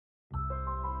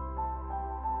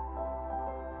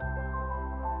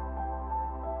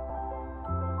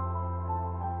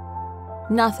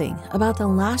Nothing about the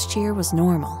last year was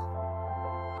normal.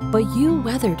 But you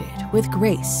weathered it with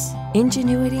grace,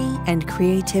 ingenuity, and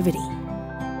creativity.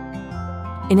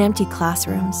 In empty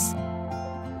classrooms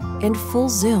and full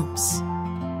Zooms,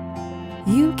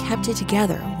 you kept it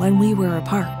together when we were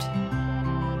apart.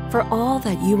 For all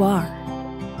that you are,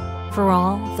 for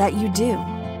all that you do,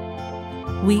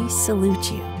 we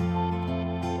salute you.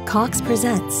 Cox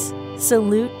presents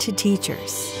Salute to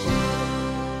Teachers.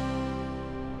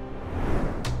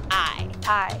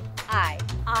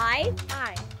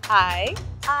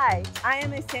 I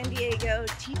am a San Diego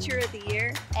Teacher of the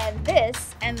Year. And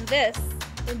this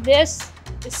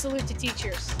is Salute to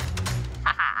Teachers.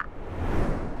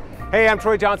 Hey, I'm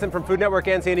Troy Johnson from Food Network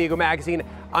and San Diego Magazine.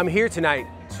 I'm here tonight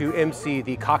to MC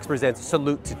the Cox Presents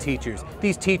Salute to Teachers.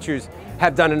 These teachers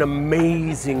have done an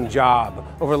amazing job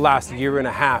over the last year and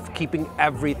a half, keeping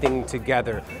everything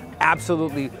together,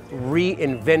 absolutely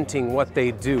reinventing what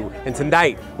they do. And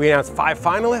tonight, we announced 5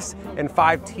 finalists and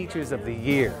 5 Teachers of the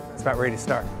Year. It's about ready to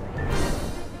start.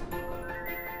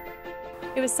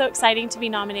 It was so exciting to be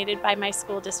nominated by my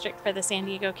school district for the San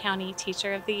Diego County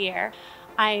Teacher of the Year.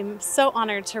 I'm so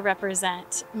honored to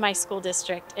represent my school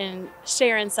district and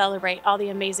share and celebrate all the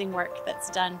amazing work that's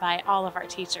done by all of our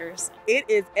teachers. It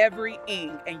is every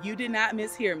ing, and you did not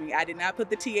mishear me. I did not put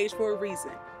the TH for a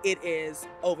reason. It is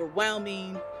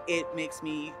overwhelming. It makes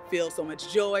me feel so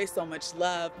much joy, so much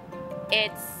love.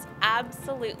 It's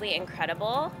absolutely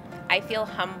incredible. I feel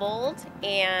humbled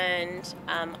and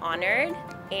honored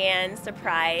and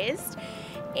surprised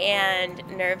and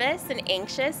nervous and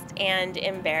anxious and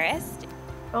embarrassed.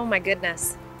 Oh my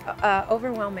goodness,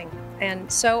 overwhelming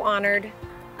and so honored.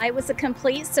 I was a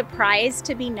complete surprise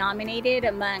to be nominated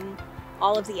among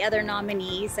all of the other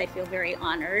nominees. I feel very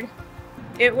honored.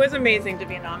 It was amazing to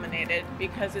be nominated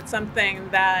because it's something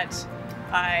that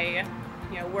I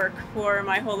work for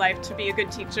my whole life to be a good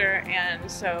teacher,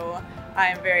 and so I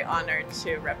am very honored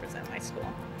to represent my school.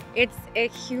 It's a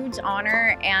huge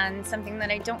honor and something that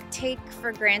I don't take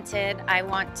for granted. I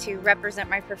want to represent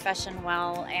my profession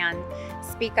well and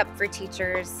speak up for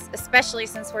teachers, especially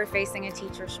since we're facing a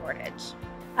teacher shortage.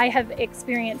 I have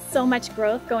experienced so much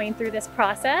growth going through this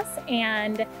process,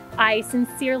 and I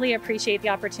sincerely appreciate the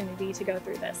opportunity to go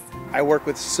through this. I work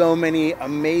with so many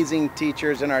amazing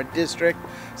teachers in our district,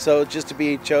 so just to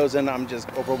be chosen, I'm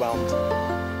just overwhelmed.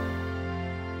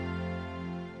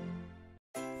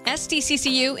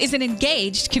 SDCCU is an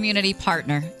engaged community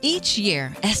partner. Each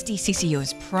year, SDCCU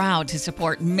is proud to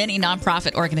support many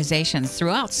nonprofit organizations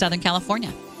throughout Southern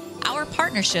California. Our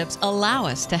partnerships allow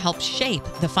us to help shape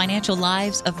the financial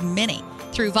lives of many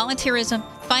through volunteerism,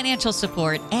 financial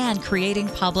support, and creating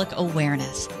public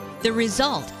awareness. The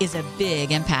result is a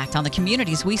big impact on the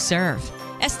communities we serve.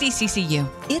 SDCCU,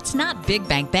 it's not big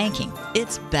bank banking,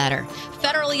 it's better.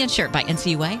 Federally insured by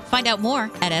NCUA. Find out more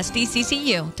at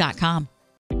sdccu.com.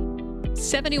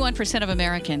 71% of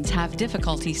Americans have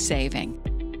difficulty saving,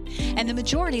 and the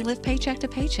majority live paycheck to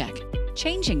paycheck.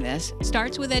 Changing this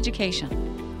starts with education.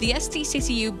 The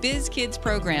SDCCU Biz Kids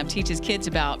program teaches kids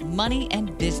about money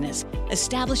and business,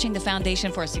 establishing the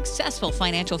foundation for a successful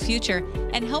financial future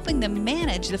and helping them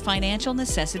manage the financial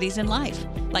necessities in life,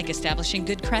 like establishing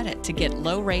good credit to get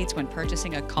low rates when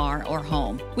purchasing a car or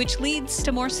home, which leads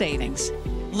to more savings.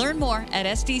 Learn more at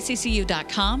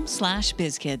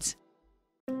sdccu.com/bizkids.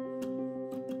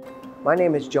 My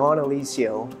name is John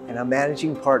Alicio, and I'm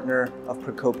managing partner of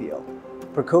Procopio.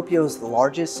 Procopio is the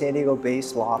largest San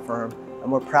Diego-based law firm,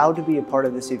 and we're proud to be a part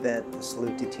of this event, the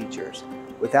Salute to Teachers.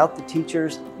 Without the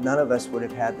teachers, none of us would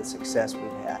have had the success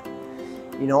we've had.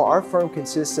 You know, our firm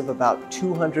consists of about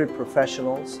 200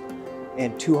 professionals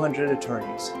and 200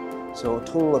 attorneys, so a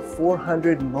total of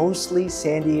 400 mostly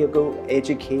San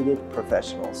Diego-educated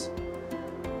professionals.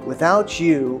 Without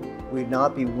you, we'd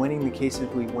not be winning the cases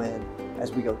we win,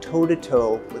 as we go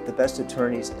toe-to-toe with the best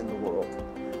attorneys in the world.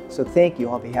 So thank you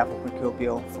on behalf of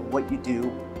Procopio for what you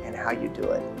do and how you do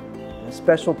it. And a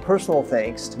special personal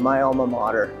thanks to my alma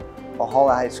mater,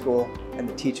 Valhalla High School, and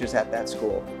the teachers at that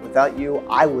school. Without you,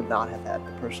 I would not have had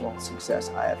the personal success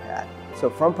I have had.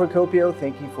 So from Procopio,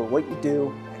 thank you for what you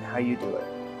do and how you do it.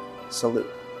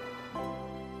 Salute.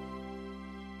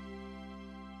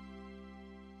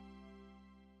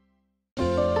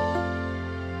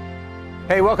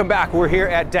 Hey, welcome back. We're here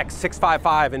at Deck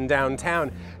 655 in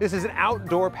downtown. This is an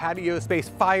outdoor patio space,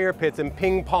 fire pits and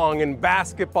ping pong and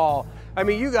basketball. I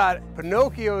mean, you got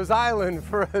Pinocchio's Island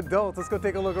for adults. Let's go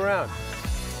take a look around.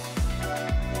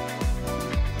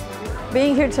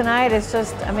 Being here tonight is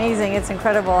just amazing. It's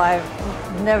incredible. I've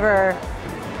never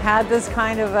had this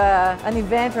kind of an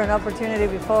event or an opportunity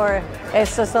before.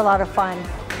 It's just a lot of fun.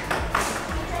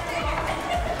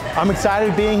 I'm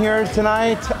excited being here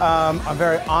tonight. I'm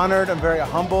very honored, I'm very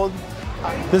humbled.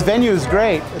 This venue is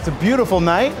great. It's a beautiful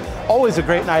night, always a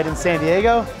great night in San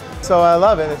Diego. So I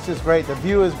love it, it's just great. The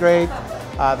view is great,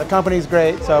 the company's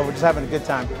great, so we're just having a good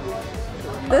time.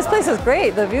 This place is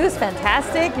great. The view is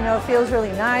fantastic. You know, it feels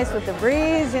really nice with the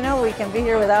breeze. You know, we can be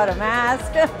here without a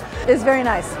mask. It's very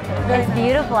nice. It's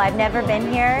beautiful. I've never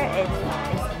been here.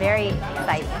 It's very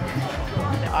exciting.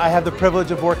 I have the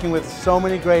privilege of working with so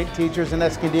many great teachers in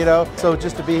Escondido, so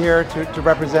just to be here to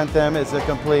represent them is a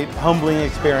complete humbling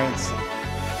experience.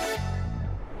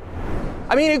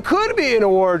 I mean, it could be an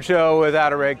award show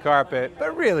without a red carpet,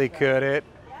 but really could it?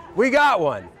 We got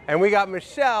one, and we got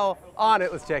Michelle on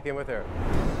it. Let's check in with her.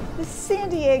 The San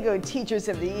Diego Teachers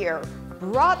of the Year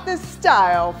brought the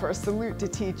style for Salute to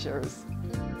Teachers.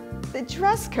 The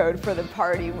dress code for the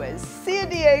party was San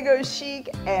Diego chic,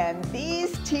 and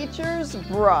these teachers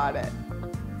brought it.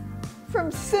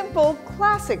 From simple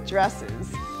classic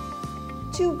dresses,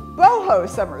 to boho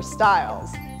summer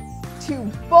styles,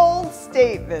 to bold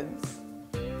statements,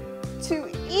 to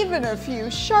even a few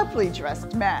sharply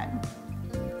dressed men.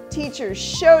 Teachers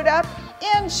showed up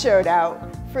and showed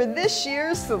out for this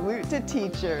year's Salute to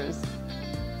Teachers.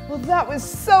 Well, that was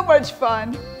so much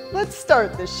fun. Let's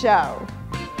start the show.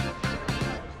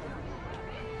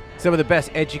 Some of the best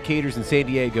educators in San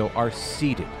Diego are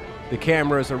seated. The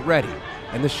cameras are ready,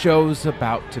 and the show's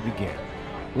about to begin.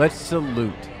 Let's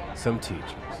salute some teachers.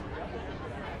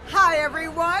 Hi,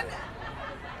 everyone.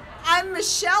 I'm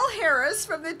Michelle Harris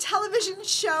from the television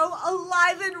show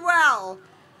Alive and Well.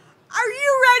 Are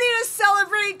you ready to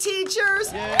celebrate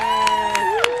teachers?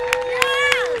 Yes!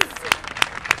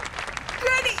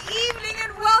 Good evening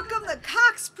and welcome to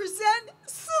Cox Present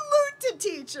Salute to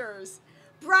Teachers.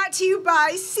 Brought to you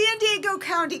by San Diego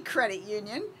County Credit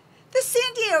Union, the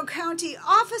San Diego County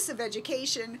Office of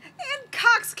Education, and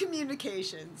Cox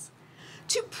Communications.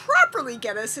 To properly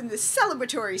get us in the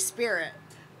celebratory spirit,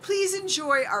 please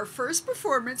enjoy our first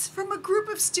performance from a group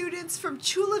of students from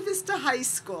Chula Vista High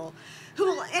School who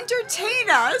will entertain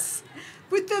us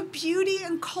with the beauty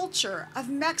and culture of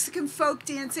Mexican folk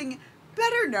dancing,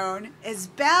 better known as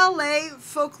Ballet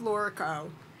Folklorico.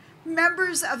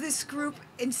 Members of this group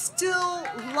instill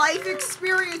life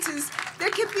experiences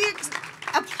that can be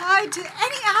applied to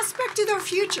any aspect of their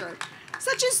future,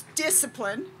 such as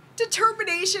discipline,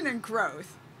 determination, and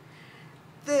growth.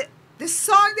 The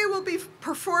song they will be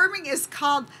performing is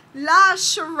called La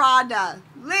Charada.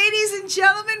 Ladies and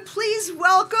gentlemen, please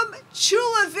welcome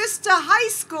Chula Vista High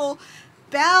School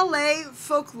Ballet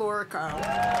Folklorico.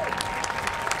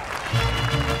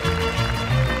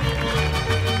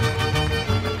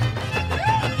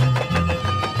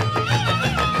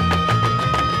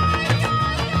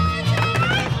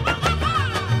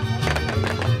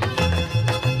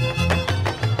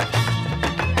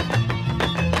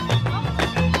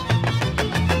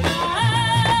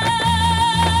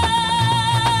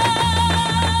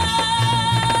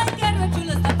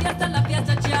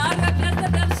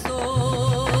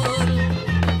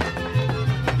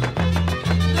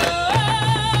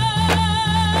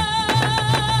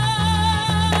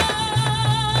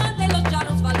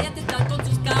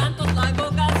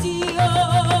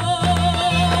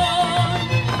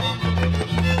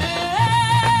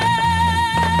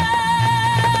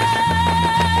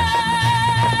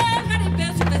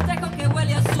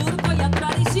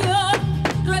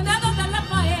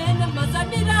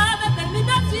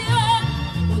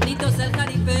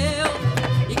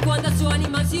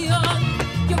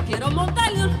 Yo quiero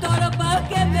montarle un toro para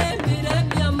que me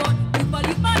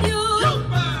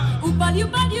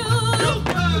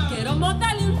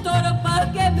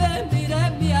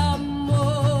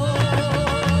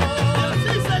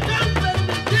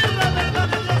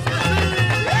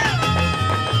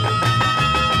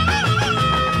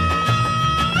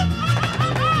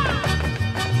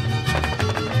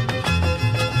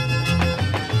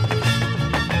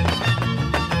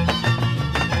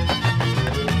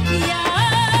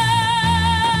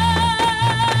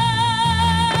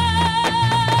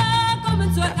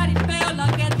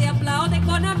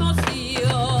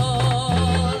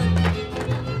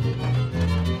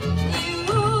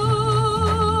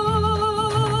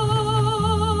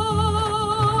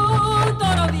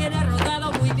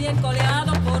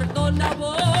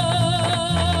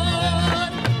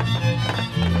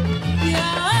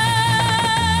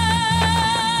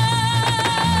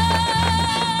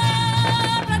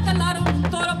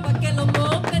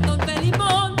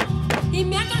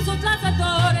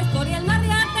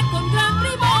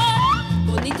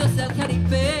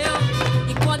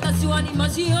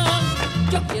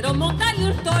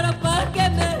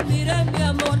mire mi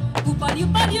amor. Upariu,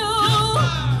 pariu,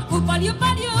 pariu,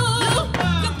 pariu.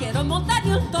 Yo quiero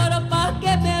montarle un toro pa'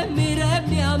 que me mire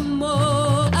mi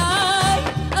amor. Ay,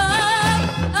 ay,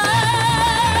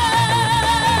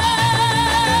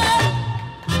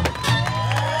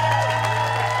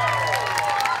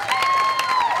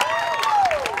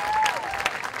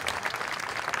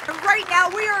 And right now,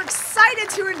 we are excited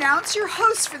to announce your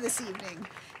host for this evening.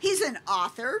 He's an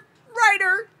author,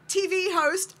 writer, TV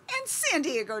host, and San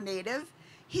Diego native.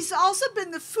 He's also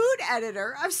been the food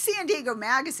editor of San Diego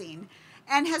Magazine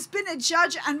and has been a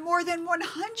judge on more than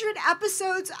 100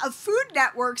 episodes of Food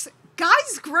Network's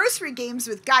Guy's Grocery Games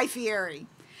with Guy Fieri.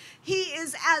 He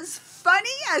is as funny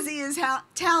as he is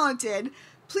talented.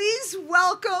 Please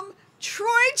welcome Troy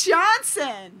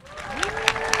Johnson.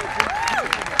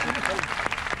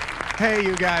 Hey,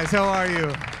 you guys, how are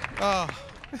you? Oh.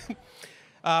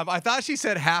 I thought she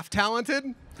said half talented,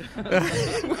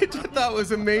 which I thought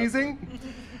was amazing.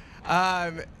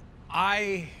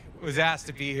 I was asked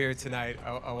to be here tonight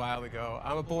a while ago.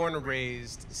 I'm a born and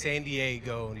raised San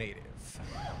Diego native.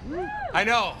 I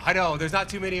know. There's not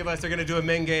too many of us that are going to do a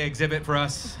Menge exhibit for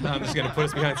us. I'm just going to put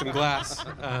us behind some glass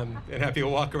and have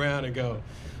people walk around and go,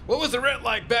 what was the rent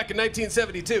like back in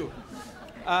 1972?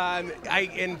 And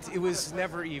it was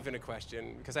never even a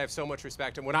question because I have so much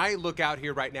respect. And when I look out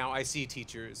here right now, I see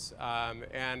teachers.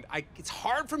 And it's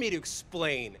hard for me to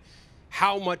explain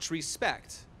how much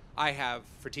respect I have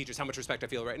for teachers, how much respect I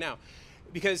feel right now.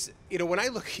 Because, when I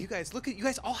look at you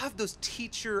guys all have those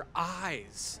teacher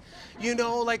eyes.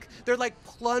 Like they're like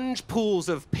plunge pools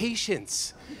of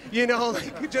patience.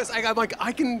 I'm like,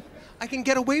 I can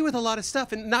get away with a lot of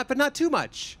stuff but not too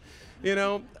much.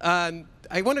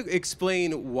 I want to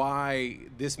explain why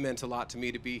this meant a lot to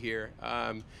me to be here.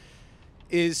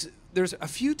 There's a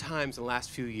few times in the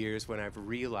last few years when I've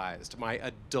realized my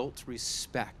adult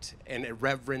respect and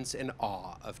reverence and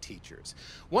awe of teachers.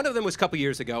 One of them was a couple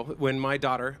years ago when my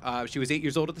daughter, she was 8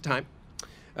 years old at the time,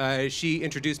 she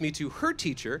introduced me to her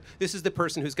teacher. This is the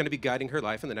person who's going to be guiding her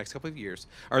life in the next couple of years,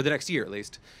 or the next year at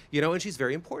least. And she's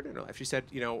very important in her life. She said,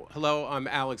 hello, I'm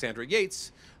Alexandra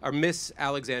Yates, or Miss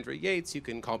Alexandra Yates. You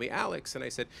can call me Alex. And I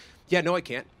said, yeah, no, I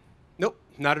can't. Nope,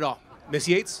 not at all. Miss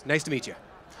Yates, nice to meet you.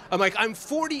 I'm like, I'm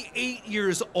 48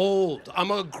 years old. I'm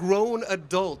a grown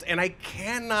adult, and I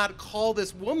cannot call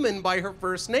this woman by her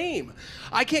first name.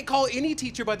 I can't call any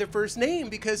teacher by their first name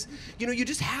because, you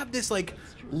just have this like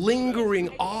lingering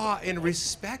awe and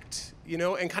respect,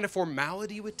 and kind of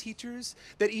formality with teachers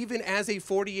that even as a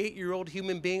 48-year-old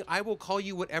human being, I will call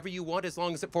you whatever you want as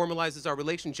long as it formalizes our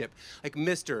relationship. Like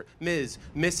Mr., Ms.,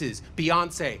 Mrs.,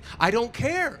 Beyonce. I don't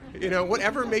care,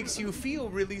 whatever makes you feel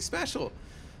really special.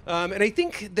 And I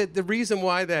think that the reason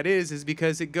why that is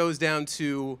because it goes down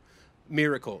to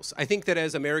miracles. I think that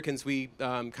as Americans, we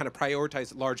kind of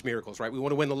prioritize large miracles, right? We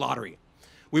want to win the lottery.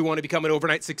 We want to become an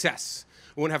overnight success.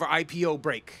 We want to have our IPO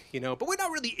break, but we're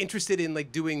not really interested in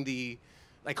like doing the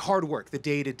hard work, the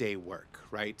day-to-day work,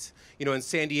 right? In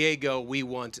San Diego, we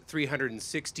want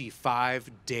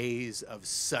 365 days of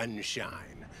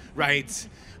sunshine, right?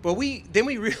 But then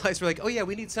we realized, we're like, oh yeah,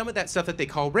 we need some of that stuff that they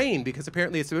call rain because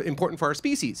apparently it's important for our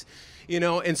species,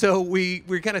 And so we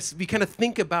kind of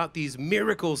think about these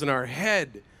miracles in our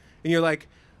head, and you're like,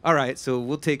 all right, so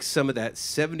we'll take some of that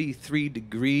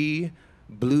 73-degree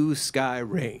blue sky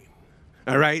rain.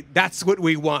 All right, that's what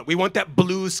we want. We want that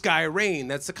blue sky rain.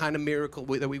 That's the kind of miracle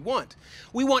that we want.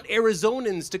 We want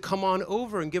Arizonans to come on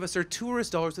over and give us their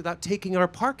tourist dollars without taking our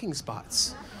parking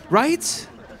spots, right?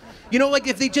 Like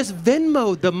if they just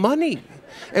Venmo'd the money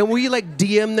and we like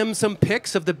DM them some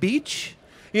pics of the beach,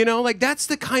 like that's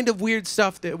the kind of weird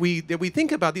stuff that we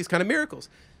think about, these kind of miracles.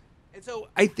 And so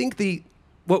I think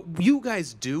what you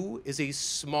guys do is a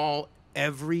small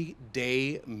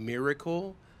everyday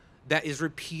miracle that is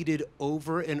repeated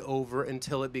over and over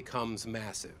until it becomes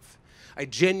massive. I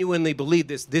genuinely believe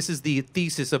this. This is the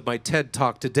thesis of my TED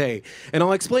Talk today. And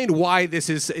I'll explain why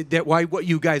why what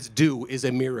you guys do is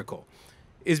a miracle.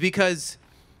 Is because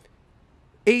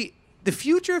the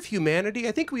future of humanity,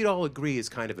 I think we'd all agree, is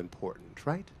kind of important,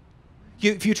 right?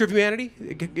 Future of humanity,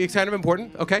 it's kind of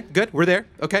important. Okay, good, we're there,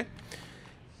 okay.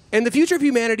 And the future of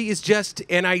humanity is just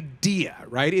an idea,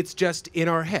 right? It's just in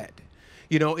our head.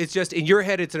 It's just in your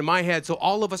head, it's in my head, so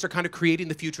all of us are kind of creating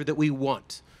the future that we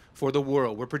want for the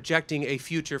world. We're projecting a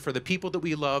future for the people that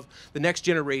we love, the next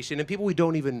generation, and people we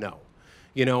don't even know,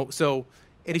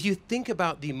 And if you think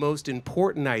about the most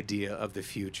important idea of the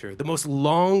future, the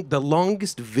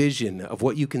longest vision of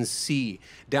what you can see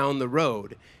down the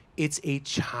road, it's a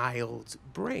child's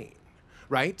brain,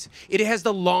 right? It has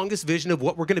the longest vision of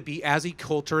what we're going to be as a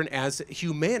culture and as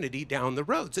humanity down the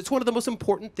road. So it's one of the most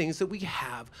important things that we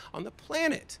have on the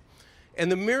planet.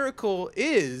 And the miracle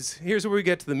is, here's where we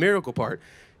get to the miracle part,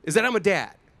 is that I'm a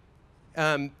dad.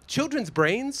 Children's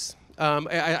brains,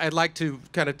 I'd like to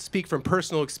kind of speak from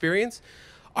personal experience,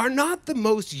 are not the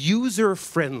most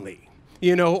user-friendly,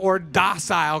 you know, or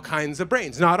docile kinds of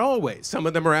brains. Not always. Some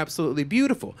of them are absolutely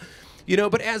beautiful. You know,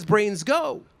 but as brains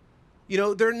go, you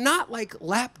know, they're not like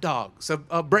lapdogs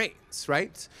of brains,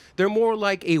 right? They're more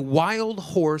like a wild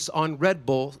horse on Red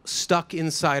Bull stuck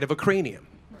inside of a cranium,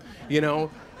 you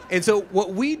know? And so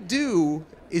what we do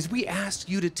is we ask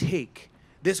you to take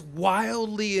this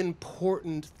wildly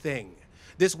important thing,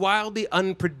 this wildly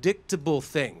unpredictable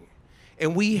thing,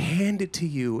 and we hand it to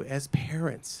you as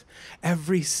parents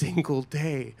every single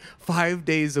day, 5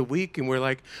 days a week. And we're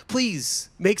like, please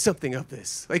make something of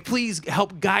this. Like, please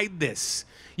help guide this.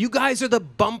 You guys are the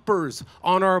bumpers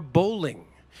on our bowling.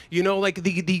 You know, like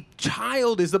the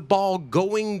child is the ball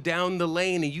going down the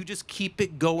lane, and you just keep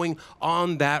it going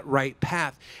on that right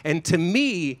path. And to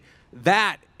me,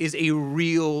 that is a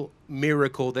real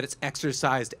miracle that it's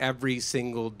exercised every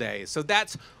single day. So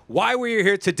that's why we're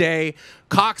here today.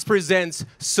 Cox presents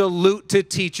Salute to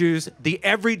Teachers, the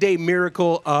everyday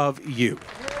miracle of you.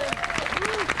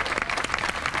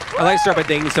 I'd like to start by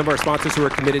thanking some of our sponsors who are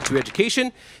committed to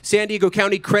education. San Diego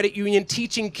County Credit Union,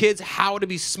 teaching kids how to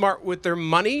be smart with their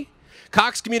money.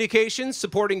 Cox Communications,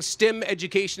 supporting STEM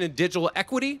education and digital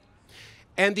equity.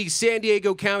 And the San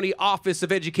Diego County Office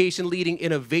of Education, leading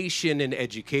innovation in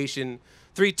education.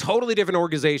 3 totally different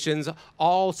organizations,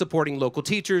 all supporting local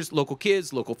teachers, local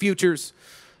kids, local futures.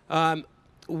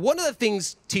 One of the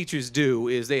things teachers do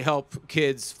is they help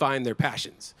kids find their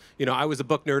passions. You know, I was a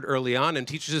book nerd early on, and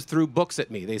teachers just threw books at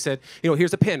me. They said, you know,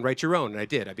 here's a pen, write your own. And I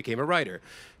did. I became a writer.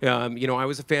 You know, I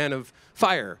was a fan of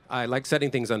fire. I liked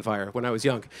setting things on fire when I was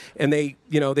young. And they,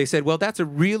 you know, they said, well, that's a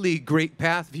really great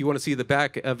path if you want to see the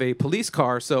back of a police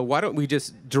car. So why don't we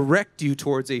just direct you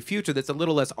towards a future that's a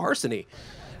little less arsony?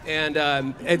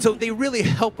 And so they really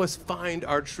help us find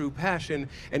our true passion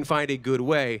and find a good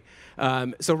way.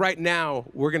 So right now,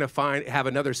 we're going to have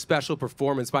another special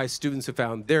performance by students who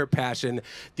found their passion.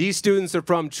 These students are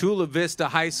from Chula Vista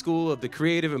High School of the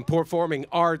Creative and Performing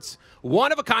Arts.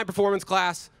 One-of-a-kind performance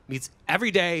class, meets every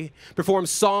day,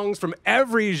 performs songs from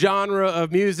every genre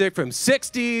of music, from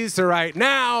 60s to right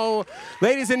now.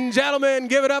 Ladies and gentlemen,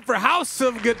 give it up for House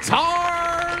of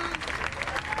Guitars.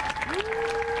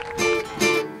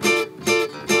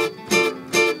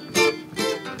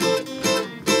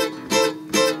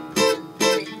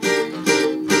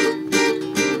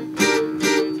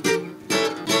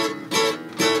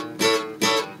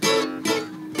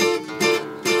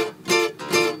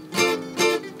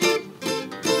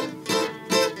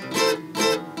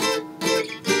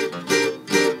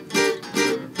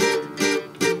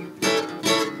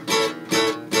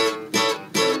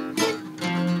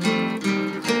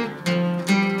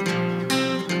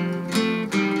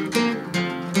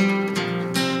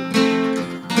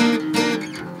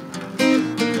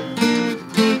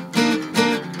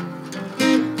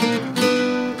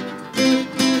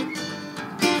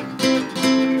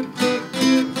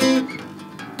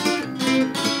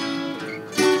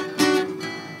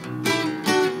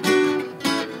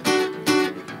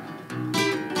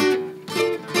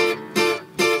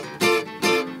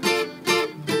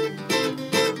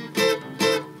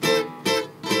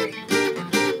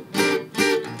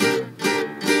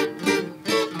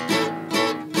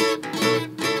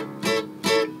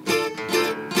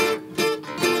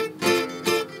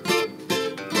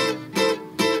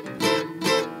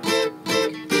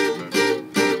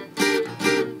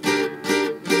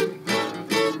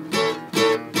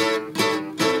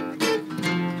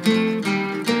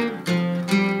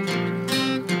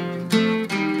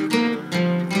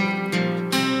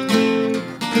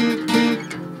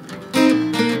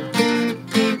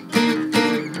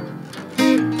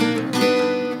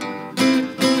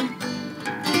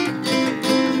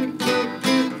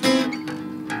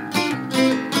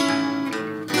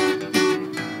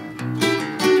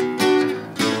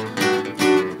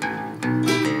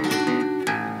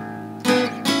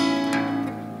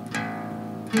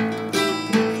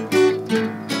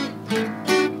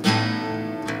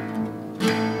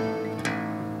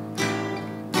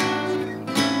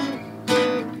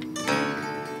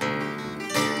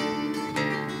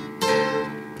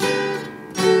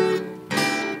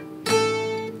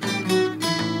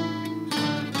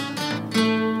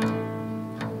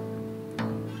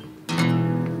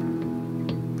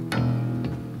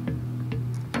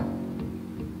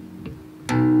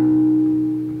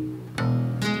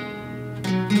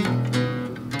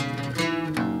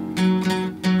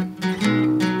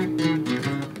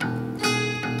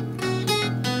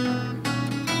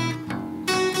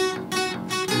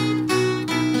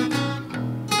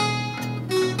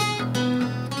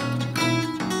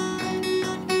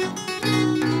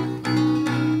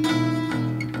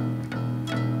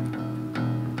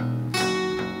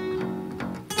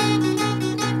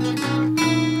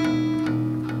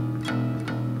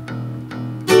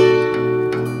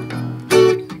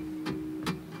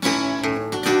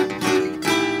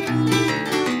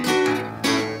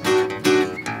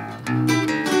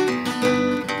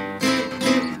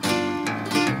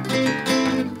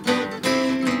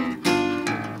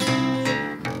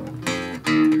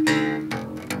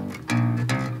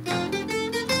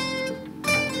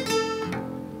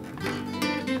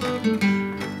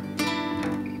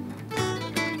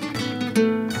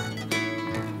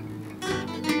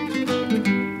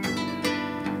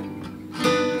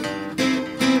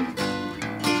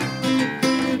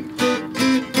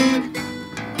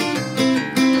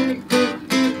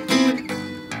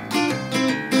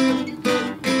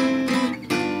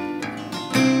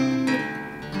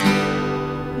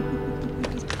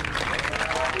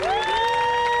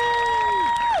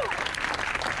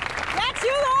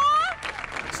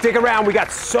 Stick around, we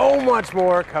got so much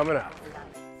more coming up.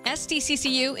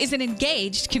 SDCCU is an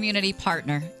engaged community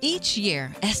partner. Each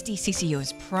year, SDCCU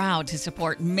is proud to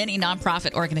support many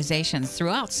nonprofit organizations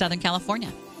throughout Southern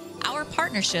California. Our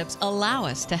partnerships allow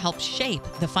us to help shape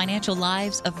the financial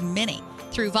lives of many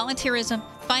through volunteerism,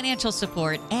 financial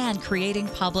support, and creating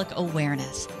public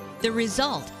awareness. The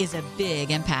result is a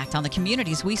big impact on the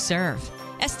communities we serve.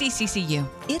 SDCCU,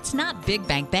 it's not big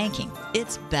bank banking,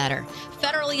 it's better.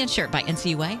 Federally insured by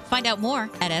NCUA. Find out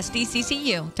more at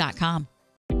sdccu.com.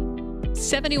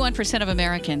 71% of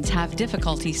Americans have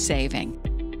difficulty saving,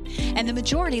 and the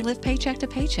majority live paycheck to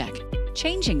paycheck.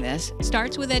 Changing this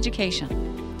starts with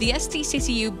education. The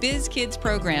SDCCU Biz Kids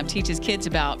program teaches kids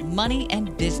about money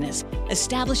and business,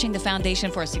 establishing the foundation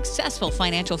for a successful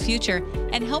financial future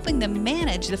and helping them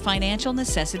manage the financial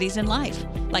necessities in life,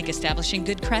 like establishing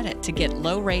good credit to get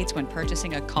low rates when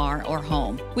purchasing a car or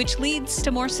home, which leads to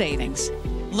more savings.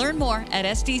 Learn more at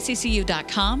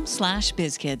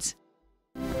sdccu.com/bizkids.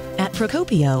 At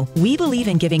Procopio, we believe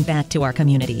in giving back to our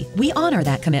community. We honor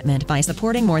that commitment by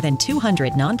supporting more than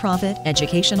 200 nonprofit,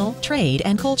 educational, trade,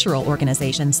 and cultural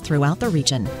organizations throughout the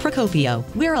region. Procopio,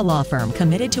 we're a law firm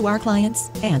committed to our clients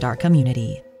and our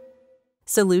community.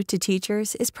 Salute to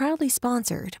Teachers is proudly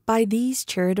sponsored by these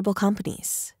charitable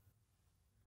companies.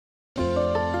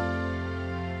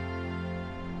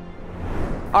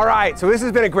 All right, so this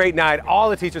has been a great night. All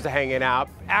the teachers are hanging out,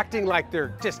 acting like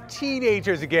they're just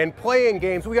teenagers again, playing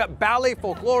games. We got Ballet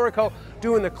Folklorico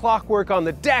doing the clockwork on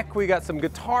the deck. We got some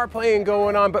guitar playing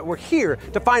going on, but we're here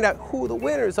to find out who the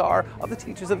winners are of the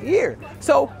Teachers of the Year.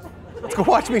 So let's go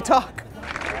watch me talk.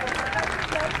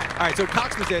 All right, so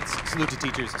Cox Presents Salute to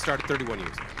Teachers started 31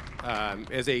 years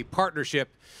as a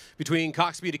partnership between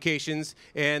Cox Communications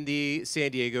and the San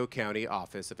Diego County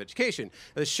Office of Education.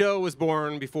 The show was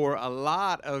born before a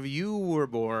lot of you were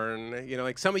born. You know,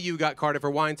 like some of you got carded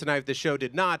for wine tonight. The show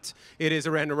did not. It has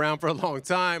been around for a long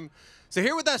time. So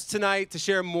here with us tonight to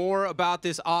share more about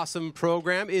this awesome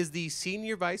program is the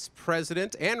Senior Vice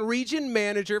President and Region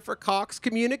Manager for Cox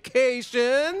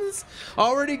Communications.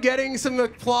 Already getting some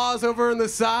applause over on the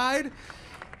side.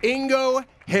 Ingo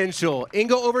Henschel.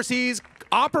 Ingo oversees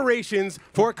operations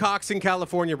for Cox in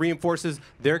California, reinforces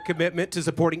their commitment to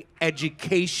supporting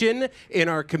education in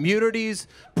our communities.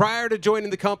 Prior to joining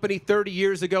the company 30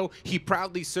 years ago, he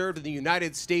proudly served in the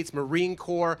United States Marine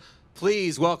Corps.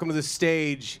 Please welcome to the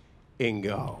stage,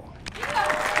 Ingo.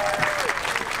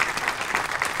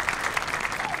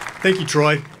 Thank you,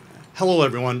 Troy. Hello,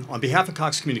 everyone. On behalf of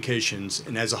Cox Communications,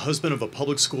 and as a husband of a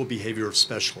public school behavior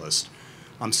specialist,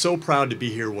 I'm so proud to be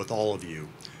here with all of you.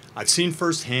 I've seen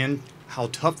firsthand how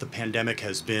tough the pandemic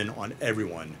has been on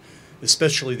everyone,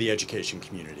 especially the education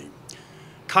community.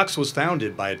 Cox was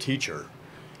founded by a teacher,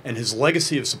 and his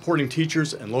legacy of supporting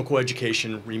teachers and local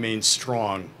education remains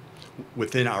strong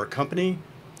within our company.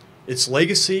 Its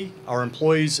legacy, our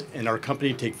employees and our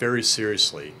company take very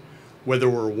seriously, whether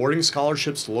we're awarding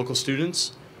scholarships to local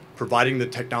students, providing the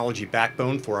technology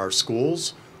backbone for our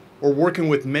schools, or working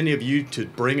with many of you to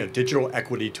bring a digital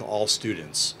equity to all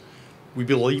students. We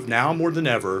believe now more than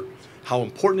ever how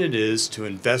important it is to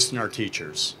invest in our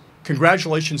teachers.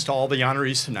 Congratulations to all the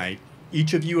honorees tonight.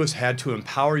 Each of you has had to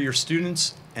empower your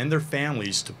students and their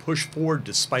families to push forward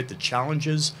despite the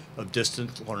challenges of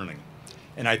distance learning.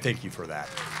 And I thank you for that.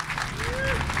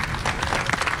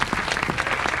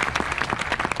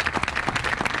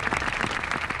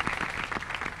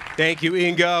 Thank you,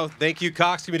 Ingo. Thank you,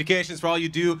 Cox Communications, for all you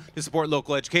do to support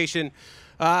local education.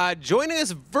 Joining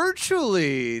us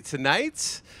virtually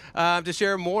tonight to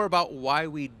share more about why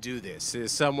we do this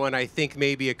is someone I think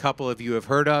maybe a couple of you have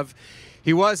heard of.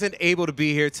 He wasn't able to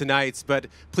be here tonight, but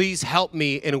please help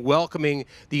me in welcoming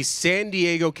the San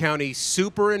Diego County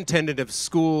Superintendent of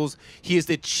Schools. He is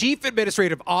the Chief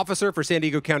Administrative Officer for San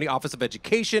Diego County Office of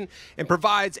Education and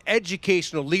provides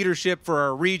educational leadership for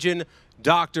our region,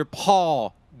 Dr.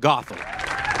 Paul Gothel.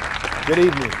 Good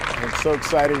evening. I'm so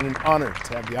excited and honored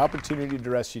to have the opportunity to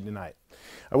address you tonight.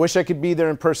 I wish I could be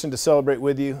there in person to celebrate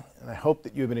with you, and I hope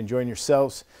that you've been enjoying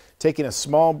yourselves, taking a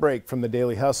small break from the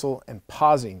daily hustle and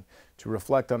pausing to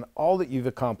reflect on all that you've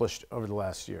accomplished over the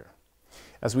last year.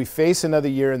 As we face another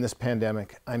year in this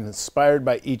pandemic, I'm inspired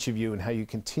by each of you and how you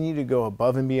continue to go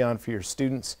above and beyond for your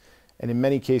students and in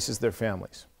many cases their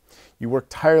families. You work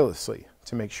tirelessly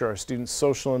to make sure our students'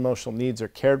 social and emotional needs are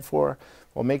cared for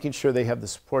while making sure they have the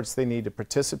supports they need to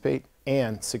participate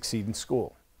and succeed in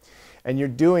school. And you're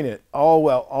doing it all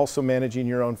while also managing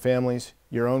your own families,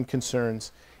 your own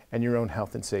concerns, and your own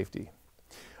health and safety.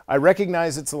 I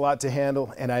recognize it's a lot to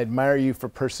handle, and I admire you for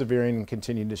persevering and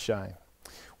continuing to shine.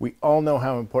 We all know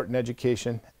how important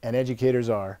education and educators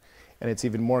are, and it's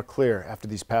even more clear after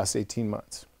these past 18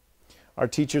 months. Our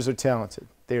teachers are talented,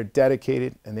 they are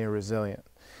dedicated, and they are resilient.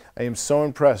 I am so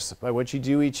impressed by what you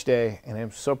do each day, and I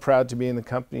am so proud to be in the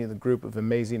company of the group of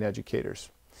amazing educators.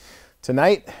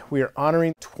 Tonight, we are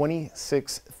honoring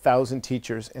 26,000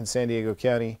 teachers in San Diego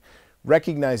County,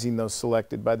 recognizing those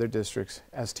selected by their districts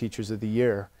as Teachers of the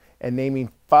Year, and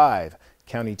naming 5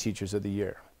 County Teachers of the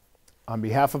Year. On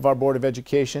behalf of our Board of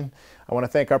Education, I want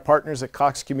to thank our partners at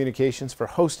Cox Communications for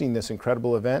hosting this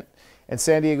incredible event, and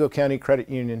San Diego County Credit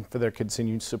Union for their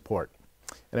continued support.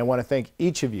 And I want to thank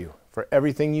each of you for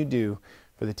everything you do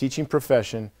for the teaching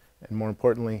profession, and more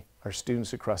importantly, our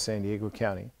students across San Diego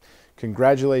County.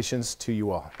 Congratulations to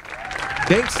you all.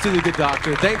 Thanks to the good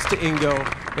doctor, thanks to Ingo.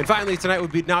 And finally, tonight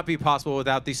would not be possible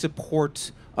without the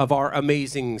support of our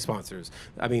amazing sponsors.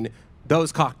 I mean,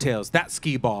 those cocktails, that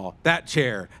skee ball, that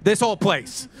chair, this whole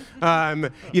place,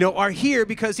 are here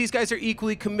because these guys are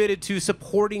equally committed to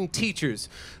supporting teachers.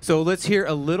 So let's hear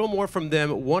a little more from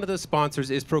them. One of the sponsors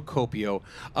is Procopio,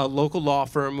 a local law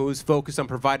firm who is focused on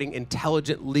providing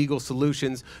intelligent legal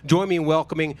solutions. Join me in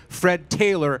welcoming Fred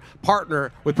Taylor,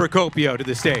 partner with Procopio, to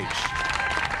the stage.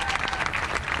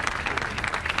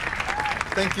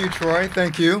 Thank you, Troy.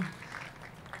 Thank you.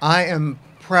 I am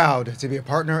proud to be a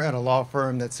partner at a law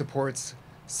firm that supports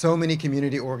so many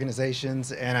community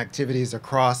organizations and activities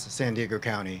across San Diego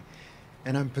County.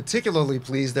 And I'm particularly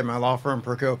pleased that my law firm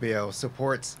Procopio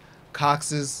supports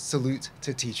Cox's Salute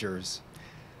to Teachers.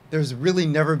 There's really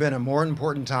never been a more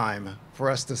important time for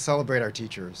us to celebrate our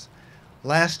teachers.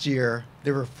 Last year,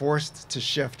 they were forced to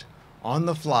shift on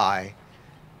the fly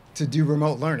to do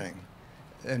remote learning.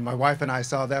 And my wife and I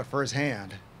saw that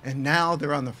firsthand. And now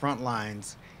they're on the front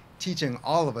lines teaching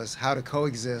all of us how to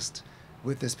coexist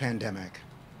with this pandemic.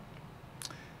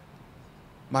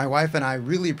 My wife and I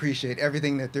really appreciate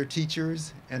everything that their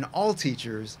teachers and all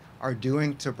teachers are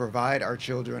doing to provide our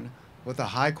children with a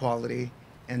high quality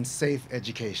and safe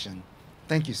education.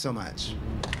 Thank you so much.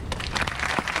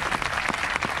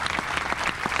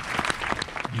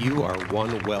 You are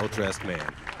one well-dressed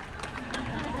man.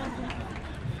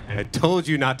 I told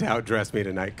you not to outdress me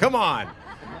tonight. Come on.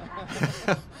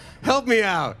 Help me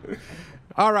out.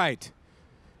 All right.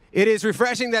 It is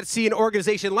refreshing to see an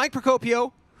organization like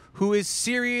Procopio, who is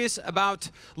serious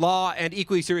about law and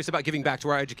equally serious about giving back to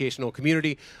our educational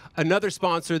community. Another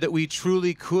sponsor that we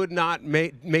truly could not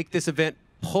make this event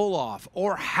pull off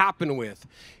or happen with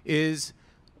is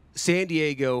San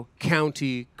Diego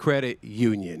County Credit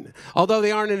Union. Although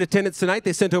they aren't in attendance tonight,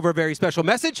 they sent over a very special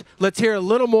message. Let's hear a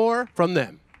little more from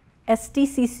them.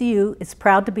 SDCCU is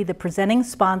proud to be the presenting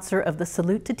sponsor of the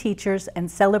Salute to Teachers and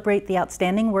celebrate the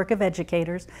outstanding work of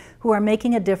educators who are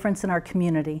making a difference in our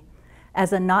community.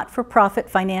 As a not-for-profit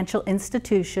financial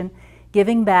institution,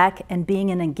 giving back and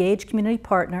being an engaged community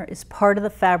partner is part of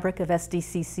the fabric of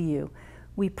SDCCU.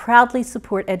 We proudly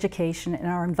support education and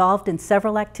are involved in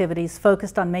several activities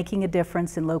focused on making a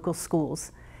difference in local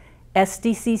schools.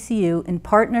 SDCCU, in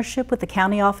partnership with the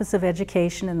County Office of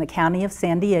Education in the County of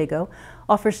San Diego,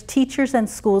 offers teachers and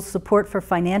schools support for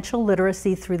financial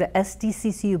literacy through the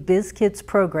SDCCU Biz Kids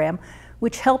program,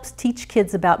 which helps teach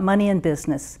kids about money and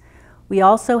business. We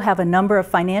also have a number of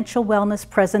financial wellness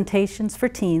presentations for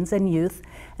teens and youth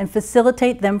and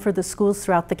facilitate them for the schools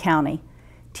throughout the county.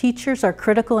 Teachers are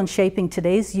critical in shaping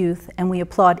today's youth, and we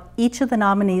applaud each of the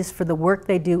nominees for the work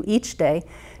they do each day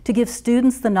to give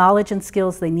students the knowledge and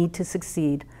skills they need to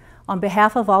succeed. On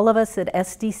behalf of all of us at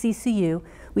SDCCU,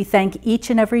 we thank each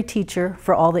and every teacher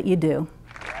for all that you do.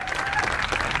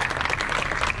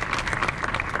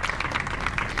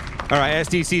 All right,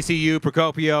 SDCCU,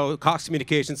 Procopio, Cox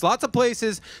Communications, lots of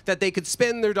places that they could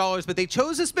spend their dollars, but they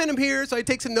chose to spend them here, so I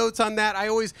take some notes on that. I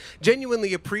always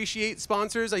genuinely appreciate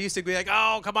sponsors. I used to be like,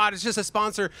 oh, come on, it's just a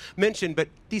sponsor mention, but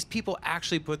these people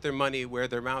actually put their money where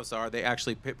their mouths are. They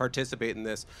actually participate in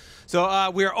this. So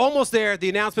we're almost there, the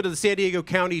announcement of the San Diego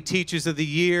County Teachers of the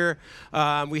Year.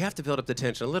 We have to build up the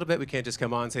tension a little bit. We can't just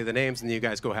come on, say the names, and then you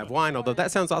guys go have wine, although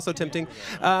that sounds also tempting.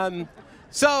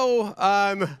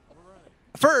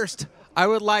 First, I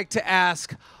would like to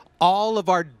ask all of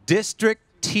our district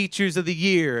teachers of the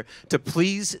year to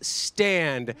please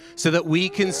stand so that we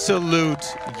can salute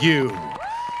you.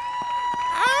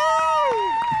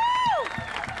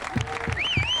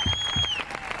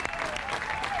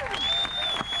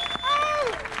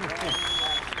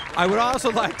 I would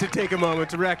also like to take a moment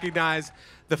to recognize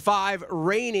the 5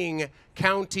 reigning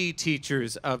county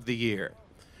teachers of the year.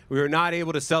 We were not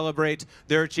able to celebrate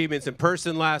their achievements in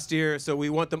person last year, so we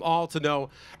want them all to know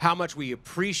how much we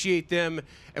appreciate them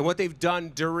and what they've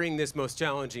done during this most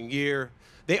challenging year.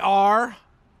 They are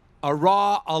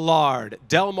Ara Allard,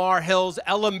 Delmar Hills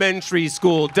Elementary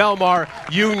School, Delmar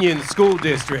Union School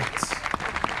District.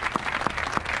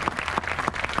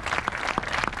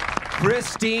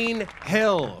 Christine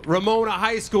Hill, Ramona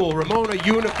High School, Ramona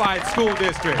Unified School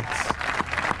District.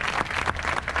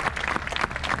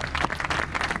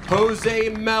 Jose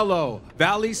Mello,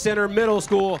 Valley Center Middle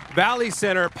School, Valley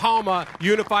Center Palma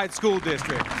Unified School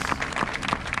District.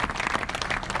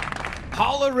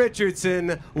 Paula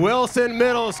Richardson, Wilson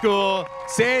Middle School,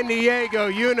 San Diego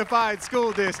Unified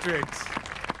School District.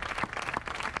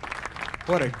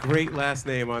 What a great last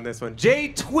name on this one.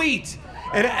 Jay Tweet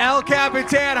and El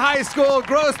Capitan High School,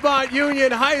 Grossmont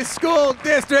Union High School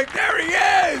District. There he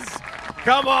is!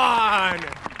 Come on!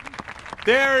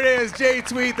 There it is, Jay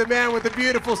Tweet, the man with the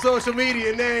beautiful social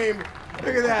media name.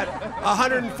 Look at that,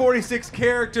 146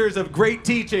 characters of great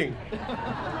teaching.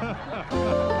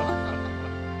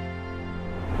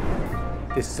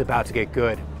 This is about to get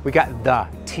good. We got the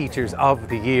Teachers of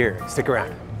the Year. Stick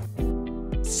around.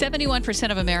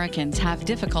 71% of Americans have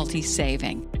difficulty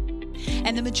saving,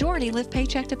 and the majority live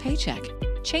paycheck to paycheck.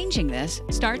 Changing this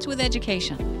starts with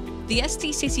education. The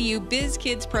SDCCU Biz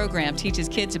Kids program teaches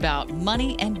kids about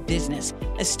money and business,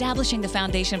 establishing the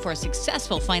foundation for a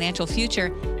successful financial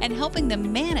future and helping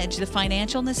them manage the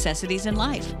financial necessities in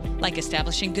life, like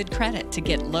establishing good credit to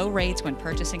get low rates when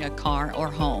purchasing a car or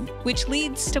home, which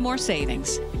leads to more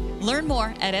savings. Learn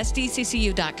more at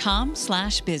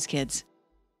sdccu.com/bizkids.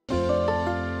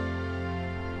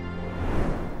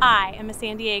 I am a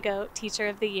San Diego Teacher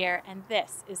of the Year, and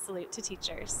this is Salute to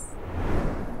Teachers.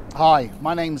 Hi,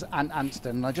 my name's Ant Anston,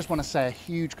 and I just want to say a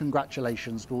huge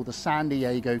congratulations to all the San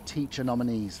Diego teacher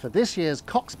nominees for this year's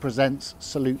Cox Presents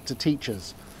Salute to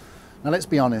Teachers. Now let's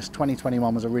be honest,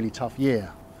 2021 was a really tough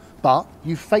year, but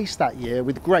you faced that year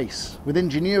with grace, with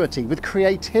ingenuity, with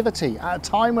creativity. At a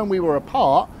time when we were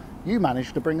apart, you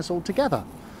managed to bring us all together.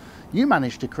 You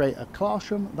managed to create a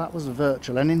classroom that was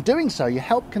virtual, and in doing so, you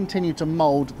helped continue to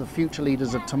mould the future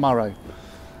leaders of tomorrow.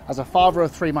 As a father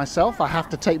of 3 myself, I have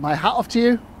to take my hat off to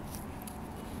you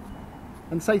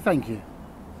and say thank you.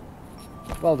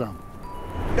 Well done.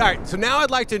 All right, so now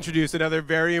I'd like to introduce another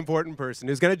very important person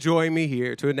who's going to join me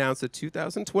here to announce the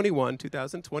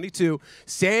 2021-2022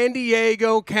 San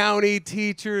Diego County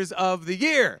Teachers of the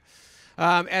Year.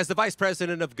 As the Vice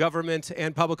President of Government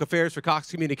and Public Affairs for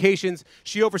Cox Communications,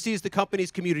 she oversees the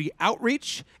company's community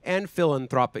outreach and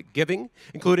philanthropic giving,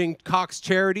 including Cox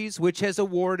Charities, which has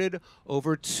awarded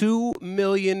over $2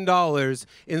 million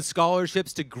in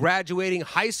scholarships to graduating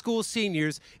high school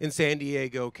seniors in San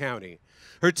Diego County.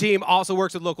 Her team also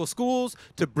works with local schools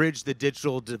to bridge the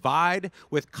digital divide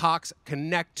with Cox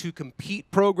Connect to Compete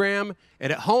program.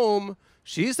 And at home,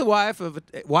 she's the wife of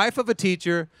a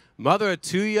teacher, mother of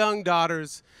 2 young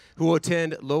daughters who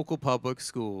attend local public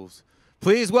schools.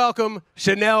 Please welcome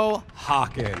Chanel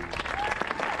Hawken.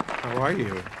 How are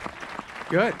you?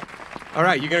 Good. All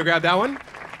right, you gonna grab that one?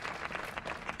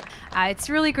 It's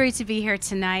really great to be here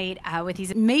tonight with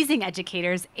these amazing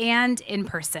educators and in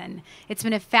person. It's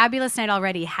been a fabulous night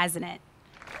already, hasn't it?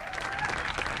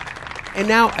 And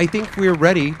now I think we're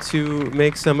ready to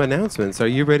make some announcements. Are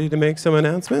you ready to make some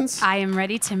announcements? I am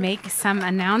ready to make some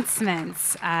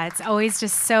announcements. It's always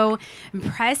just so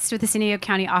impressed with the San Diego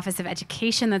County Office of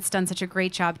Education that's done such a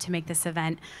great job to make this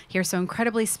event here so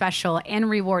incredibly special and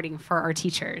rewarding for our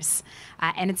teachers.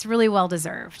 And it's really well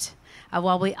deserved.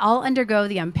 While we all undergo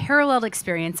the unparalleled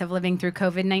experience of living through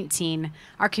COVID-19,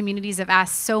 our communities have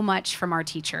asked so much from our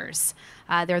teachers.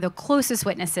 They're the closest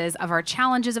witnesses of our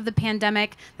challenges of the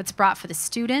pandemic that's brought for the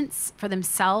students, for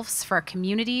themselves, for our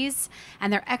communities,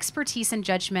 and their expertise and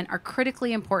judgment are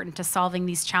critically important to solving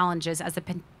these challenges as the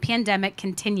pandemic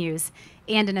continues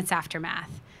and in its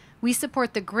aftermath. We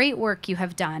support the great work you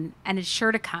have done, and it's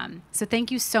sure to come. So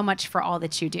thank you so much for all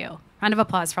that you do. Round of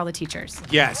applause for all the teachers.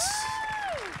 Yes.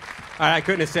 I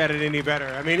couldn't have said it any better.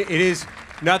 I mean, it is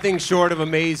nothing short of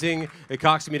amazing. The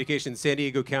Cox Communications San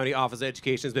Diego County Office of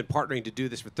Education has been partnering to do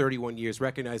this for 31 years,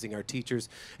 recognizing our teachers.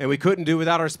 And we couldn't do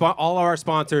without all of our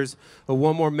sponsors.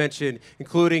 One more mention,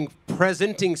 including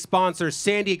presenting sponsors,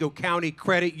 San Diego County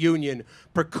Credit Union,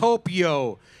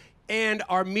 Procopio, and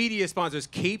our media sponsors,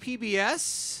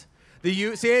 KPBS,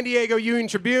 the San Diego Union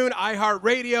Tribune,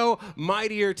 iHeartRadio,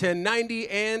 Mightier 1090,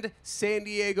 and San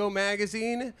Diego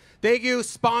Magazine. Thank you,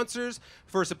 sponsors,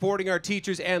 for supporting our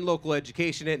teachers and local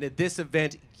education and at this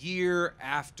event year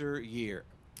after year.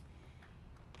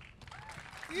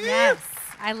 Yes,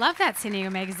 I love that San Diego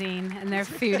Magazine and their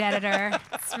food editor.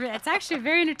 It's actually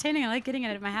very entertaining. I like getting it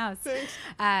at my house. Thanks.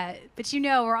 But you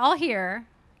know, we're all here,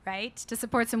 right, to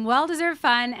support some well-deserved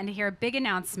fun and to hear a big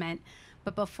announcement.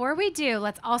 But before we do,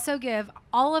 let's also give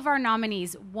all of our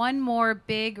nominees one more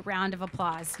big round of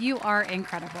applause. You are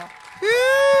incredible.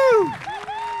 Woo!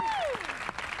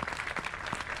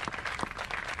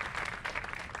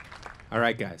 All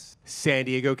right, guys. San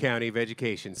Diego County of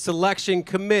Education Selection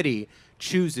Committee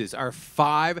chooses our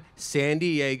 5 San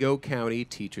Diego County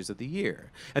Teachers of the Year.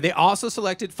 And they also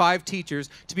selected 5 teachers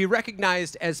to be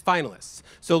recognized as finalists.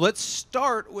 So let's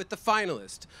start with the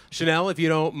finalists. Chanel, if you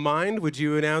don't mind, would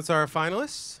you announce our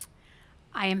finalists?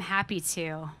 I am happy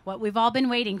to. What we've all been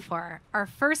waiting for. Our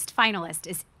first finalist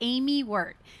is Amy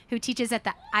Wirt, who teaches at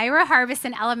the Ira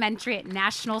Harbison Elementary at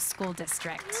National School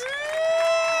District.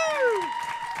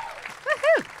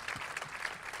 Woohoo!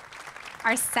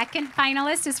 Our second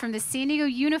finalist is from the San Diego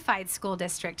Unified School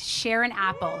District, Sharon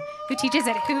Apple, who teaches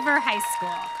at Hoover High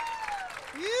School.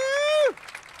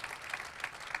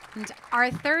 And our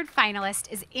third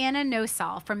finalist is Anna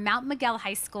Nosal from Mount Miguel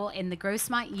High School in the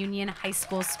Grossmont Union High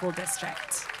School School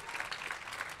District.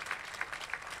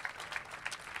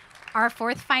 Our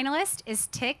fourth finalist is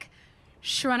Tik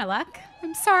Shronaluk.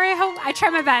 I'm sorry, I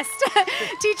try my best.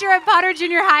 Teacher at Potter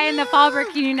Junior High in the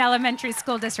Fallbrook Union Elementary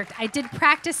School District. I did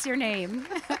practice your name.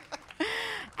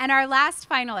 And our last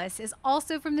finalist is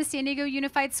also from the San Diego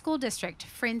Unified School District,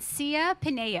 Francia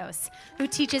Pineos, who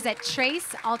teaches at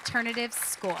Trace Alternative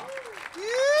School.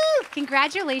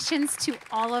 Congratulations to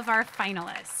all of our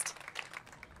finalists.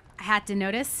 I had to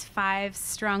notice 5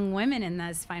 strong women in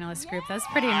this finalist group. That's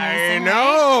pretty amazing. I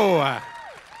know. Right?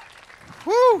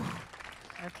 Woo.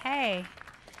 Okay.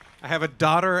 I have a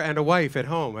daughter and a wife at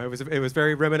home. It was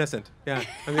very reminiscent. Yeah,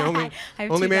 I'm the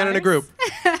only man in a group.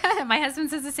 My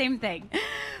husband says the same thing.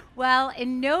 Well,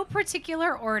 in no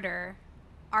particular order,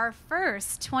 our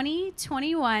first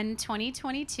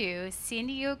 2021-2022 San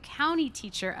Diego County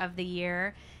Teacher of the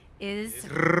Year is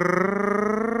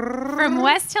from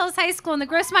West Hills High School in the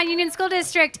Grossmont Union School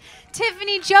District,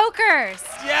 Tiffany Jokers.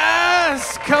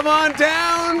 Yes, come on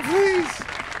down, please.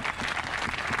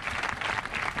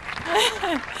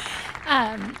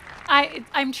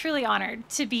 I'm truly honored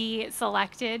to be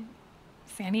selected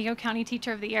San Diego County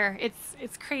Teacher of the Year.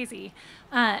 It's crazy.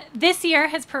 This year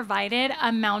has provided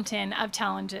a mountain of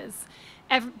challenges,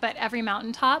 but every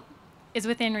mountaintop is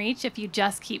within reach if you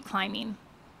just keep climbing.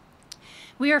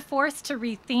 We are forced to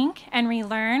rethink and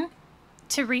relearn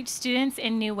to reach students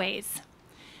in new ways.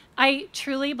 I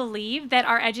truly believe that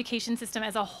our education system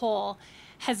as a whole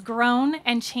has grown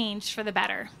and changed for the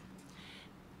better.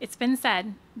 It's been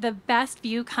said, the best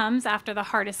view comes after the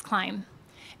hardest climb.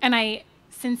 And I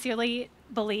sincerely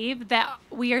believe that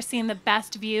we are seeing the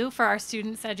best view for our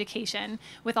students' education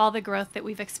with all the growth that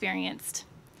we've experienced.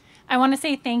 I want to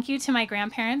say thank you to my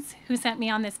grandparents who sent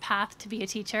me on this path to be a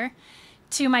teacher,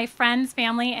 to my friends,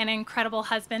 family, and incredible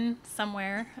husband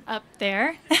somewhere up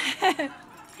there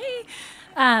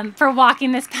for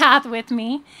walking this path with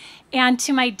me, and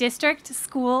to my district,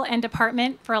 school, and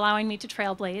department for allowing me to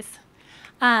trailblaze.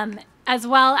 As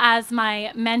well as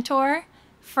my mentor,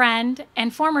 friend,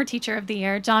 and former Teacher of the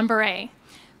Year, John Beret,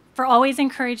 for always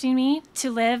encouraging me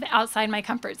to live outside my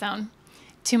comfort zone.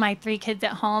 To my 3 kids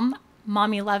at home,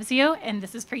 Mommy loves you, and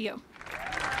this is for you.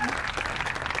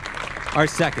 Our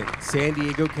second San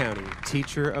Diego County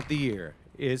Teacher of the Year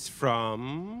is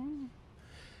from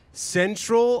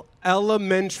Central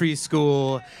Elementary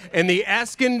School in the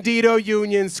Escondido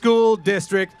Union School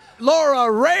District,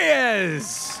 Laura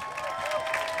Reyes.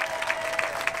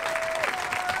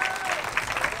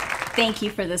 Thank you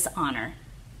for this honor.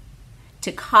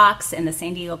 To Cox and the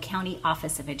San Diego County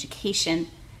Office of Education,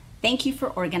 thank you for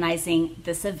organizing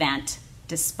this event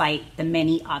despite the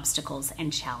many obstacles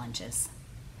and challenges.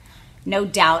 No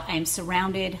doubt I am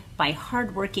surrounded by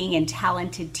hardworking and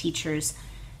talented teachers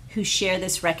who share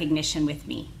this recognition with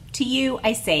me. To you,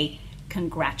 I say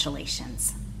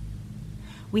congratulations.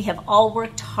 We have all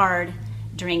worked hard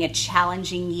during a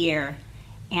challenging year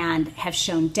and have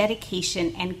shown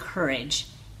dedication and courage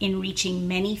in reaching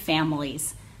many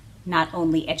families, not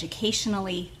only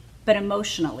educationally, but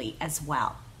emotionally as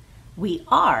well. We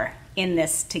are in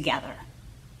this together.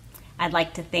 I'd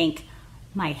like to thank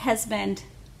my husband,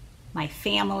 my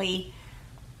family,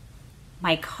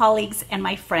 my colleagues, and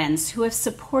my friends who have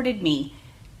supported me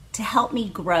to help me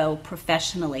grow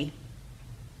professionally.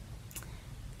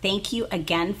 Thank you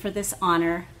again for this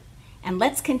honor, and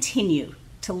let's continue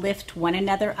to lift one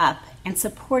another up and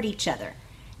support each other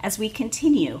as we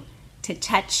continue to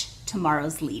touch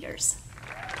tomorrow's leaders.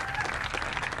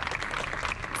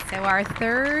 So our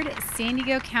third San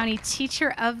Diego County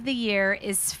Teacher of the Year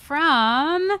is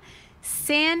from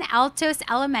San Altos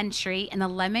Elementary in the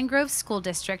Lemon Grove School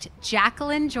District,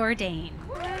 Jacqueline Jourdain.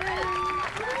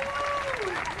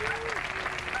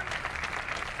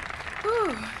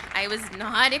 I was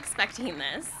not expecting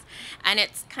this, and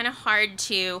it's kind of hard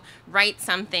to write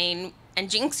something and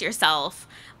jinx yourself.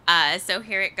 So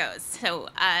here it goes. So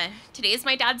today is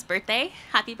my dad's birthday.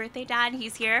 Happy birthday, Dad.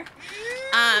 He's here.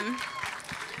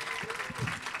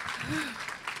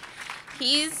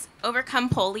 He's overcome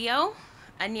polio,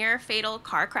 a near fatal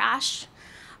car crash,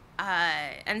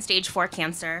 and stage 4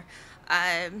 cancer.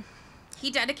 He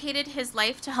dedicated his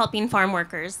life to helping farm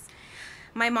workers.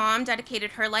 My mom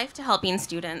dedicated her life to helping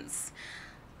students.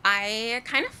 I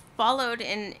kind of followed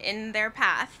in their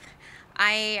path.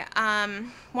 I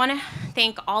want to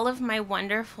thank all of my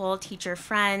wonderful teacher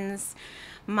friends,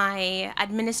 my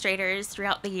administrators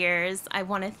throughout the years. I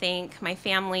want to thank my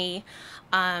family.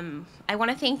 I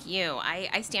want to thank you.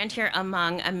 I stand here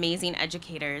among amazing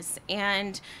educators,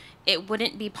 and it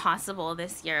wouldn't be possible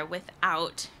this year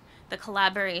without the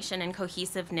collaboration and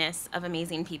cohesiveness of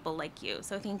amazing people like you.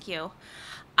 So thank you.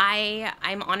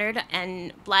 I'm honored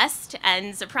and blessed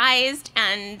and surprised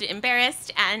and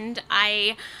embarrassed, and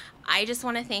I just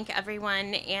want to thank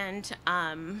everyone, and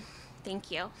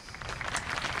thank you.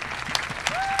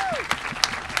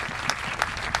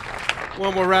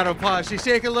 One more round of applause. She's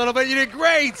shaking a little bit. You did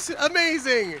great.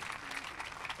 Amazing.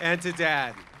 And to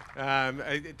Dad.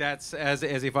 That's as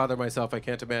a father myself, I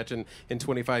can't imagine in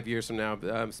 25 years from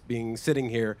now sitting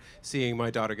here seeing my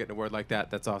daughter get an award like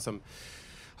that. That's awesome.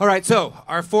 All right, so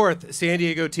our 4th San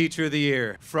Diego Teacher of the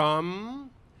Year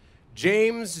from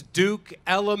James Duke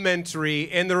Elementary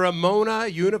in the Ramona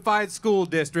Unified School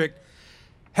District,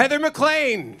 Heather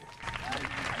McLean.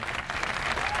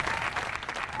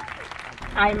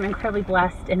 I'm incredibly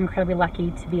blessed and incredibly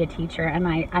lucky to be a teacher, and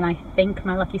I thank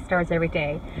my lucky stars every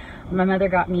day. My mother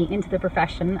got me into the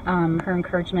profession, her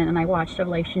encouragement, and I watched the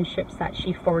relationships that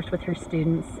she forged with her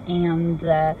students and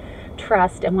the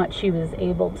trust and what she was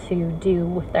able to do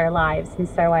with their lives. And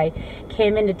so I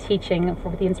came into teaching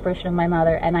with the inspiration of my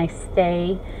mother, and I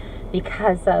stay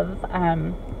because of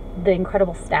the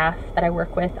incredible staff that I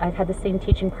work with. I've had the same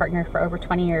teaching partner for over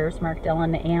 20 years, Mark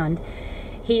Dillon, and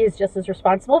he is just as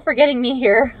responsible for getting me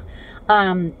here.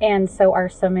 And so are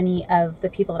so many of the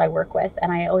people that I work with.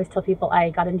 And I always tell people I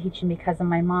got into teaching because of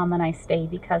my mom, and I stay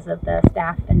because of the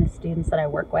staff and the students that I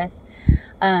work with.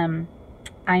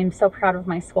 I'm so proud of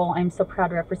my school. I'm so proud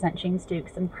to represent James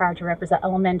Dukes and proud to represent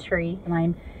elementary. And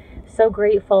I'm so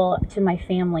grateful to my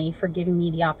family for giving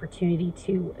me the opportunity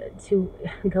to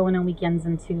go in on weekends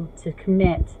and to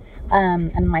commit.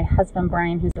 And my husband,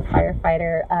 Brian, who's a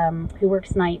firefighter, who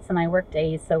works nights and I work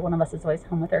days, so one of us is always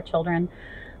home with our children.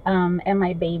 And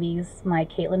my babies, my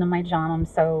Caitlin and my John. I'm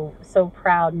so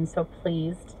proud and so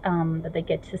pleased that they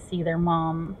get to see their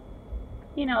mom,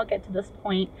 get to this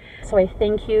point. So I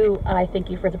thank you. I thank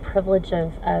you for the privilege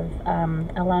of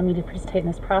allowing me to participate in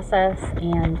this process,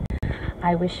 and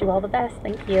I wish you all the best.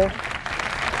 Thank you.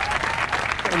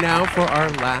 And now for our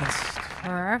last. For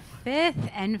our 5th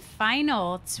and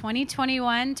final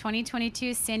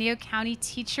 2021-2022 San Diego County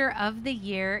Teacher of the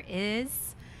Year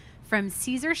is from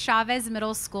Cesar Chavez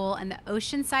Middle School in the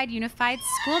Oceanside Unified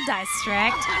School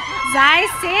District, Zai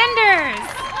Sanders.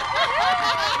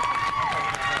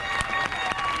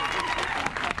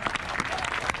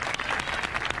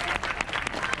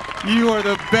 You are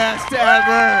the best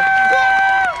ever.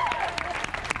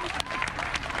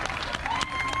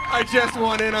 I just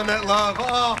want in on that love.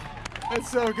 Oh, that's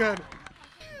so good.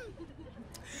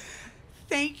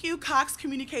 Thank you, Cox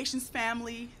Communications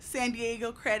family, San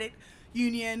Diego Credit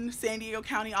Union, San Diego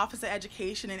County Office of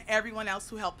Education, and everyone else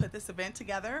who helped put this event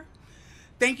together.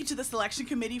 Thank you to the selection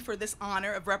committee for this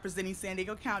honor of representing San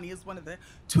Diego County as one of the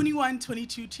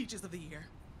 21-22 Teachers of the Year.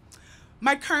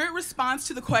 My current response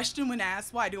to the question when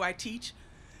asked, why do I teach,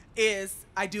 is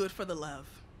I do it for the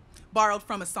love. Borrowed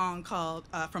from a song called,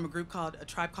 from a group called A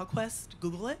Tribe Called Quest.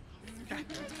 Google it. Okay.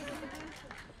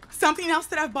 Something else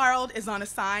that I've borrowed is on a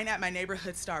sign at my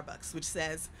neighborhood Starbucks, which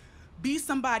says, be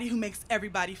somebody who makes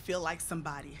everybody feel like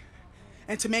somebody.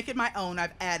 And to make it my own,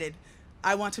 I've added,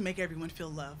 I want to make everyone feel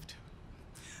loved.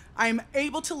 I am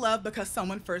able to love because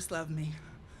someone first loved me.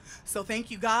 So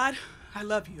thank you, God. I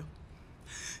love you.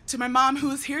 To my mom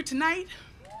who is here tonight,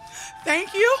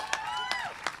 thank you.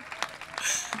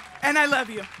 And I love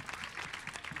you.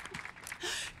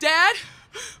 Dad,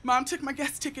 Mom took my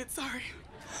guest ticket, sorry.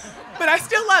 But I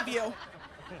still love you.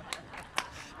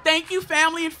 Thank you,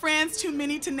 family and friends, too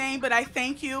many to name, but I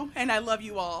thank you and I love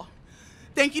you all.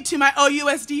 Thank you to my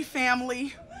OUSD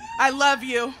family. I love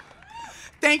you.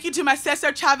 Thank you to my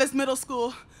Cesar Chavez Middle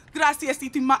School. Gracias y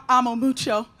te amo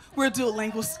mucho. We're a dual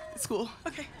language school.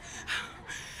 Okay.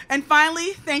 And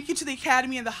finally, thank you to the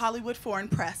Academy and the Hollywood Foreign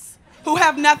Press, who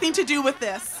have nothing to do with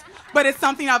this, but it's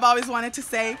something I've always wanted to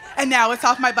say, and now it's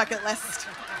off my bucket list.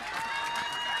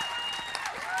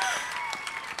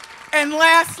 And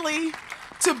lastly,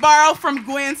 to borrow from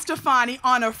Gwen Stefani,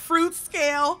 on a fruit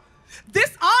scale,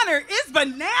 this honor is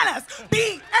bananas.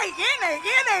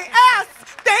 B-A-N-A-N-A-S.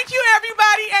 Thank you,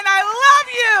 everybody, and I love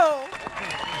you.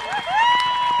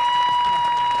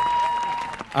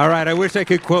 All right, I wish I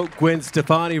could quote Gwen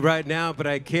Stefani right now, but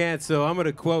I can't, so I'm going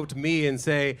to quote me and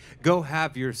say, go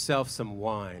have yourself some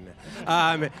wine.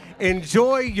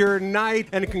 Enjoy your night,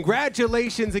 and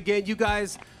congratulations again. You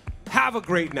guys have a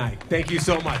great night. Thank you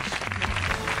so much.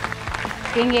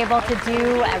 Being able to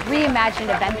do a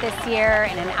reimagined event this year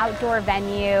in an outdoor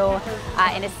venue,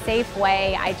 in a safe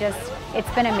way,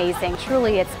 it's been amazing.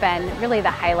 Truly, it's been really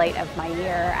the highlight of my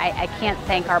year. I can't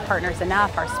thank our partners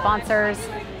enough, our sponsors,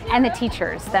 and the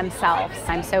teachers themselves.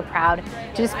 I'm so proud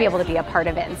to just be able to be a part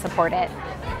of it and support it.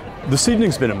 This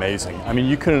evening's been amazing. I mean,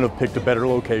 you couldn't have picked a better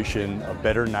location, a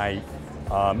better night,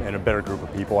 and a better group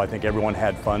of people. I think everyone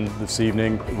had fun this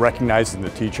evening. Recognizing the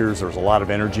teachers, there was a lot of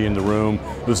energy in the room.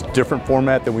 It was a different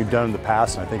format than we've done in the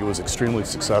past, and I think it was extremely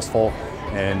successful.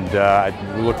 And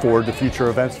we look forward to future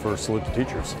events for Salute to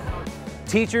Teachers.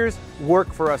 Teachers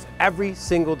work for us every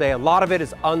single day. A lot of it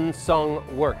is unsung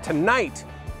work. Tonight,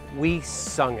 we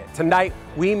sung it. Tonight,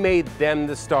 we made them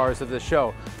the stars of the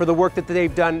show for the work that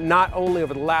they've done not only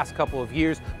over the last couple of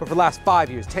years, but for the last 5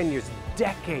 years, 10 years,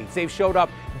 decades. They've showed up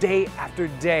day after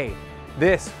day.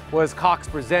 This was Cox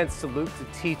Presents Salute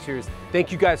to Teachers.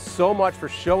 Thank you guys so much for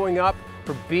showing up,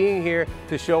 for being here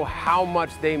to show how much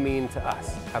they mean to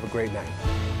us. Have a great night.